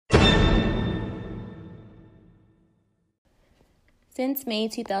Since May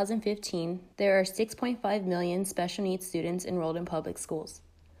 2015, there are 6.5 million special needs students enrolled in public schools.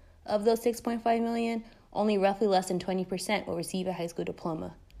 Of those 6.5 million, only roughly less than 20% will receive a high school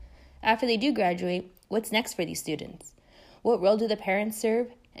diploma. After they do graduate, what's next for these students? What role do the parents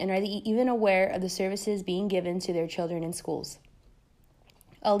serve, and are they even aware of the services being given to their children in schools?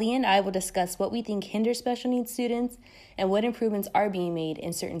 Ali and I will discuss what we think hinders special needs students and what improvements are being made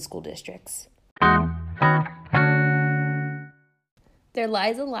in certain school districts. There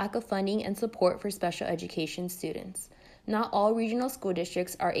lies a lack of funding and support for special education students. Not all regional school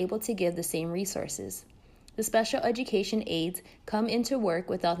districts are able to give the same resources. The special education aides come into work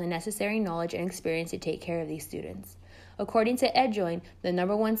without the necessary knowledge and experience to take care of these students. According to EdJoin, the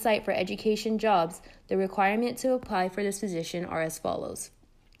 #1 site for education jobs, the requirement to apply for this position are as follows: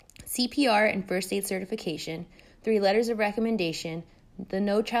 CPR and first aid certification, 3 letters of recommendation, the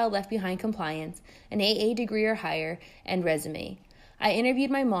No Child Left Behind compliance, an AA degree or higher, and resume. I interviewed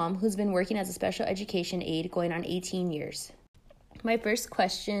my mom, who's been working as a special education aide going on 18 years. My first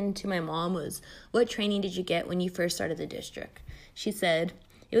question to my mom was, what training did you get when you first started the district? She said,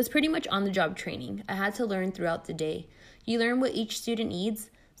 it was pretty much on-the-job training. I had to learn throughout the day. You learn what each student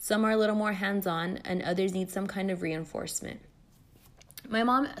needs. Some are a little more hands-on, and others need some kind of reinforcement. My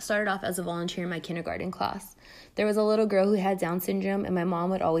mom started off as a volunteer in my kindergarten class. There was a little girl who had Down syndrome, and my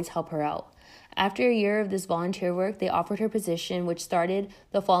mom would always help her out. After a year of this volunteer work, they offered her position, which started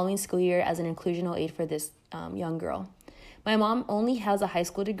the following school year as an inclusional aide for this young girl. My mom only has a high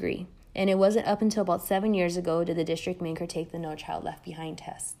school degree, and it wasn't up until about 7 years ago did the district make her take the No Child Left Behind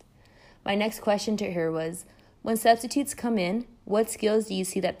test. My next question to her was, when substitutes come in, what skills do you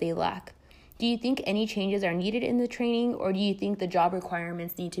see that they lack? Do you think any changes are needed in the training, or do you think the job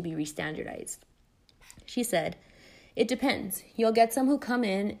requirements need to be restandardized? She said, it depends. You'll get some who come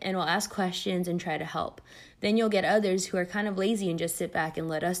in and will ask questions and try to help. Then you'll get others who are kind of lazy and just sit back and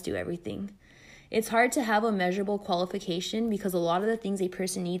let us do everything. It's hard to have a measurable qualification because a lot of the things a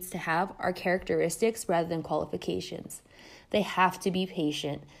person needs to have are characteristics rather than qualifications. They have to be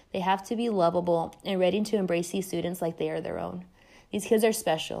patient. They have to be lovable and ready to embrace these students like they are their own. These kids are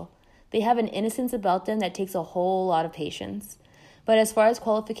special. They have an innocence about them that takes a whole lot of patience. But as far as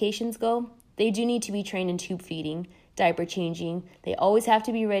qualifications go, they do need to be trained in tube feeding, diaper changing. They always have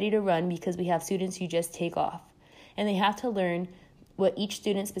to be ready to run because we have students who just take off. And they have to learn what each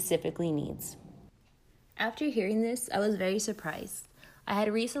student specifically needs. After hearing this, I was very surprised. I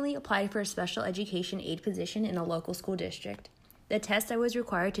had recently applied for a special education aide position in a local school district. The test I was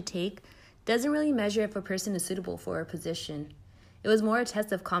required to take doesn't really measure if a person is suitable for a position. It was more a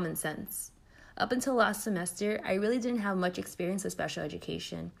test of common sense. Up until last semester, I really didn't have much experience with special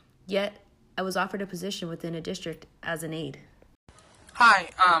education, yet I was offered a position within a district as an aide. Hi,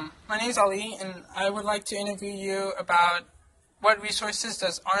 my name is Ali, and I would like to interview you about what resources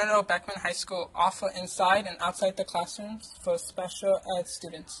does Arnold Beckman High School offer inside and outside the classrooms for special ed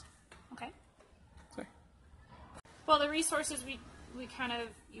students? Okay. Sorry. Well, the resources we kind of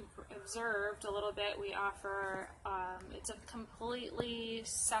you observed a little bit. We offer it's a completely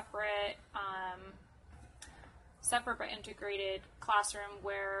separate but integrated classroom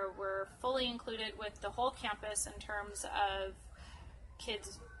where we're fully included with the whole campus in terms of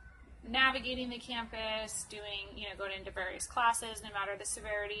kids navigating the campus, going into various classes, no matter the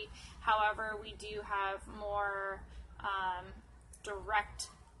severity. However, we do have more direct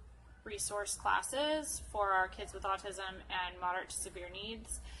resource classes for our kids with autism and moderate to severe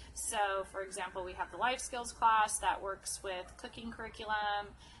needs. So, for example, we have the life skills class that works with cooking curriculum.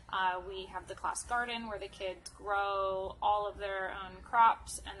 We have the class garden where the kids grow all of their own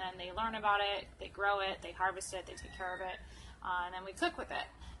crops and then they learn about it, they grow it, they harvest it, they take care of it, and then we cook with it.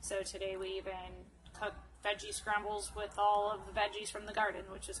 So today we even cook veggie scrambles with all of the veggies from the garden,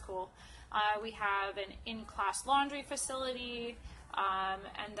 which is cool. We have an in-class laundry facility,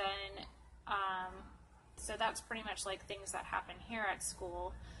 and then so that's pretty much like things that happen here at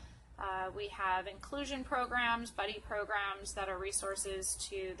school. We have inclusion programs, buddy programs that are resources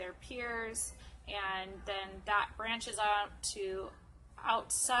to their peers, and then that branches out to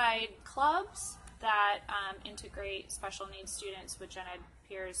outside clubs that integrate special needs students with gen ed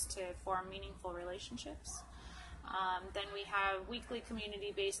peers to form meaningful relationships. Then we have weekly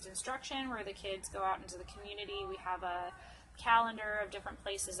community-based instruction where the kids go out into the community. We have a calendar of different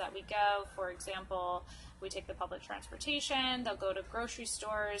places that we go. For example, we take the public transportation, they'll go to grocery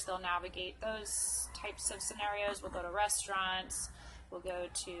stores, they'll navigate those types of scenarios, we'll go to restaurants, we'll go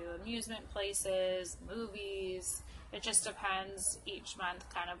to amusement places, movies. It just depends each month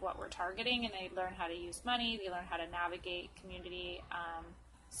kind of what we're targeting, and they learn how to use money, they learn how to navigate community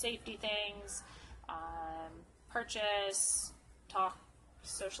safety things, purchase, talk,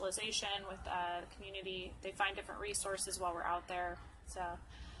 socialization with the community. They find different resources while we're out there. So,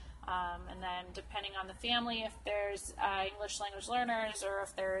 and then depending on the family, if there's English language learners or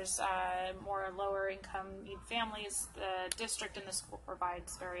if there's more lower income families, the district and the school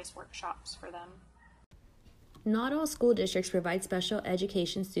provides various workshops for them. Not all school districts provide special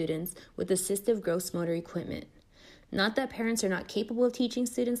education students with assistive gross motor equipment. Not that parents are not capable of teaching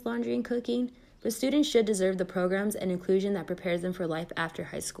students laundry and cooking, but students should deserve the programs and inclusion that prepares them for life after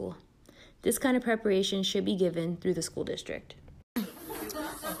high school. This kind of preparation should be given through the school district.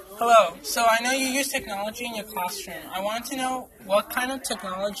 Hello. So I know you use technology in your classroom. I wanted to know, what kind of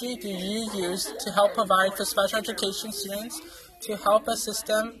technology do you use to help provide for special education students to help assist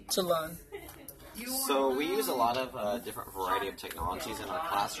them to learn? So we use a lot of different variety of technologies in our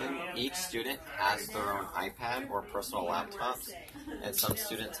classroom. Each student has their own iPad or personal laptops, and some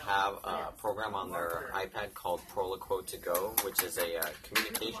students have a program on their iPad called Proloquo to Go, which is a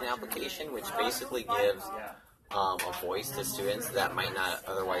communication application which basically gives a voice to students that might not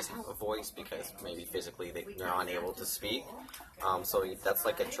otherwise have a voice because maybe physically they're unable to speak. So that's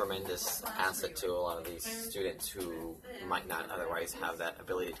like a tremendous asset to a lot of these students who might not otherwise have that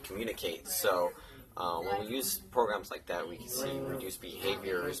ability to communicate. So when we use programs like that, we can see reduced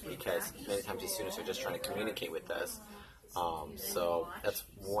behaviors because many times these students are just trying to communicate with us. So that's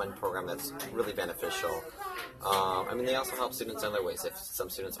one program that's really beneficial. I mean, they also help students in other ways. If some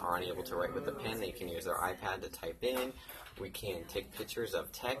students are unable to write with a pen, they can use their iPad to type in. We can take pictures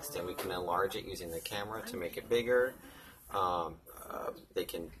of text and we can enlarge it using the camera to make it bigger. They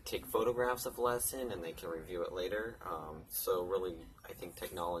can take photographs of the lesson and they can review it later. So really, I think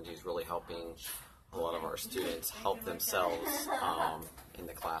technology is really helping a lot of our students help themselves in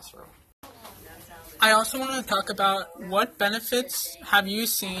the classroom. I also want to talk about, what benefits have you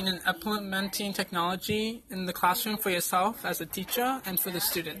seen in implementing technology in the classroom for yourself as a teacher and for the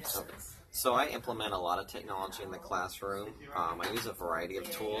students? Okay. So I implement a lot of technology in the classroom. I use a variety of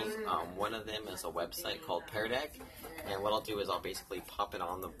tools. One of them is a website called Pear Deck, and what I'll do is I'll basically pop it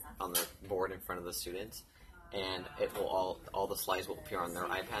on the board in front of the students, and it will all the slides will appear on their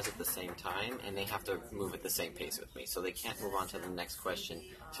iPads at the same time, and they have to move at the same pace with me. So they can't move on to the next question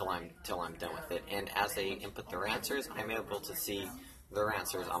till I'm done with it. And as they input their answers, I'm able to see their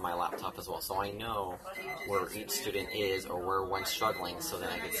answers on my laptop as well. So I know where each student is or where one's struggling, so then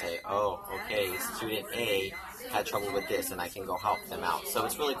I can say, oh, okay, student A had trouble with this, and I can go help them out. So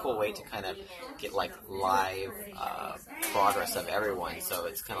it's a really cool way to kind of get like live progress of everyone. So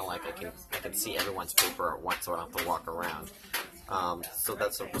it's kind of like I can see everyone's paper at once, so I don't have to walk around. So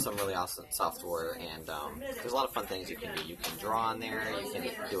that's some really awesome software, and there's a lot of fun things you can do. You can draw on there, you can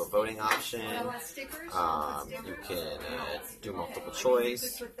do a voting option, you can do multiple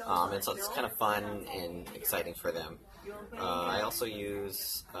choice, and so it's kind of fun and exciting for them. I also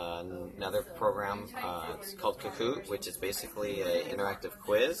use another program, it's called Kahoot, which is basically an interactive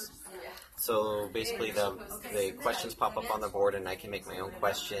quiz. So basically the questions pop up on the board, and I can make my own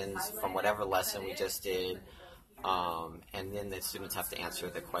questions from whatever lesson we just did. And then the students have to answer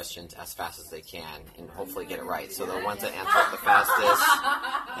the questions as fast as they can and hopefully get it right. So the ones that answer it the fastest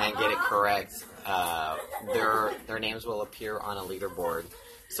and get it correct, their names will appear on a leaderboard.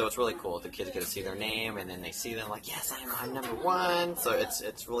 So it's really cool. The kids get to see their name, and then they see them like, yes, I'm number one. So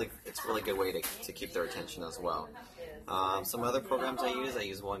it's really good way to keep their attention as well. Some other programs I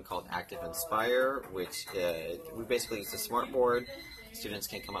use one called Active Inspire, which we basically use a smart board. Students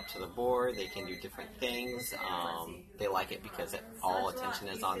can come up to the board, they can do different things. They like it because all attention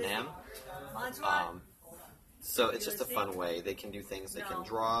is on them. So it's just a fun way. They can do things, they can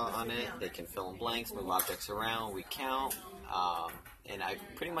draw on it, they can fill in blanks, move objects around, we count. And I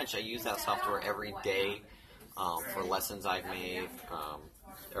use that software every day for lessons I've made,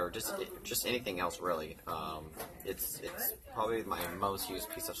 or just anything else really. It's probably my most used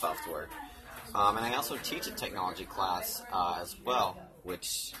piece of software. And I also teach a technology class as well,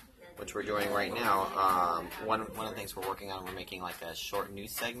 which we're doing right now. One of the things we're working on, we're making like a short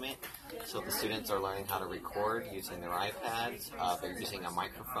news segment. So the students are learning how to record using their iPads. They're using a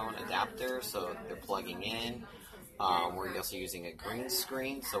microphone adapter, so they're plugging in. We're also using a green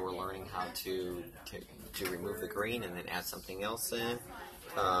screen, so we're learning how to remove the green and then add something else in.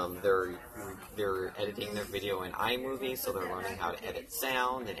 They're editing their video in iMovie, so they're learning how to edit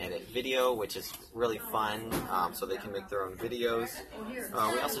sound and edit video, which is really fun, so they can make their own videos.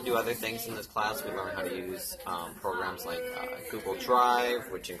 We also do other things in this class. We learn how to use programs like Google Drive,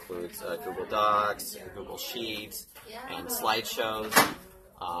 which includes Google Docs and Google Sheets and slideshows.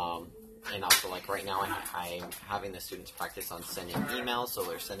 and also, like right now, I'm having the students practice on sending emails, so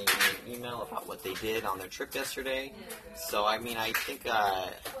they're sending me an email about what they did on their trip yesterday. So, I mean, I think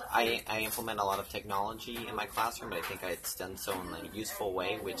I implement a lot of technology in my classroom, but I think it's done so in a useful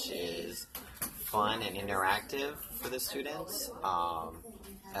way, which is fun and interactive for the students,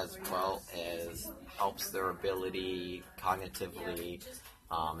 as well as helps their ability cognitively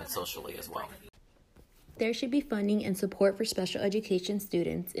and socially as well. There should be funding and support for special education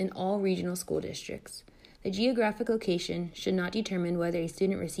students in all regional school districts. The geographic location should not determine whether a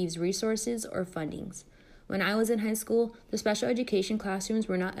student receives resources or fundings. When I was in high school, the special education classrooms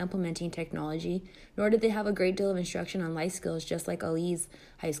were not implementing technology, nor did they have a great deal of instruction on life skills just like Ali's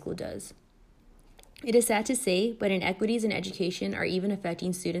high school does. It is sad to say, but inequities in education are even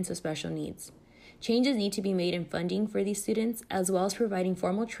affecting students with special needs. Changes need to be made in funding for these students, as well as providing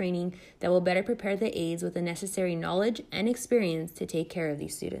formal training that will better prepare the aides with the necessary knowledge and experience to take care of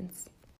these students.